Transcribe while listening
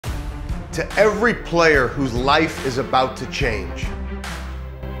To every player whose life is about to change,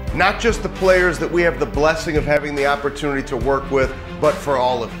 not just the players that we have the blessing of having the opportunity to work with, but for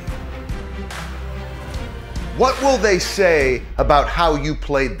all of you. What will they say about how you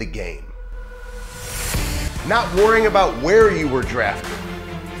played the game? Not worrying about where you were drafted,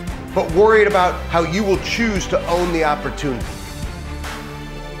 but worried about how you will choose to own the opportunity.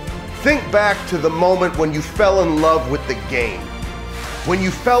 Think back to the moment when you fell in love with the game, when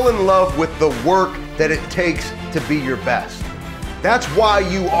you fell in love with the work that it takes to be your best. That's why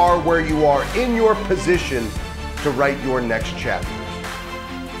you are where you are, in your position to write your next chapters.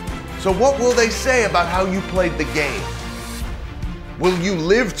 So what will they say about how you played the game? Will you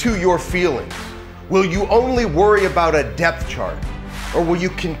live to your feelings? Will you only worry about a depth chart? Or will you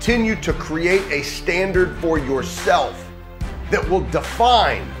continue to create a standard for yourself that will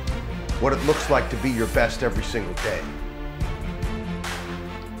define what it looks like to be your best every single day?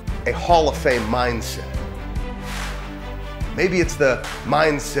 A Hall of Fame mindset. Maybe it's the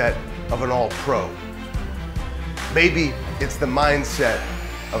mindset of an all-pro. Maybe it's the mindset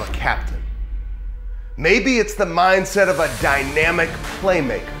of a captain. Maybe it's the mindset of a dynamic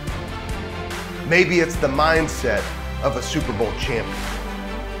playmaker. Maybe it's the mindset of a Super Bowl champion.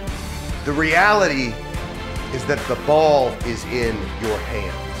 The reality is that the ball is in your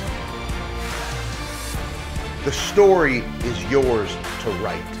hands. The story is yours to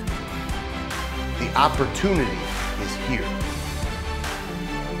write. The opportunity is here.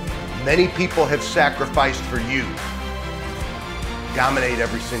 Many people have sacrificed for you. Dominate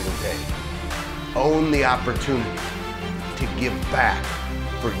every single day. Own the opportunity to give back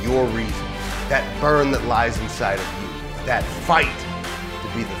for your reason. That burn that lies inside of you. That fight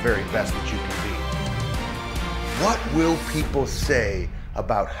to be the very best that you can be. What will people say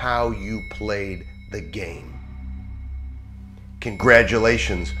about how you played the game?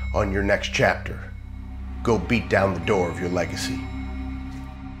 Congratulations on your next chapter. Go beat down the door of your legacy.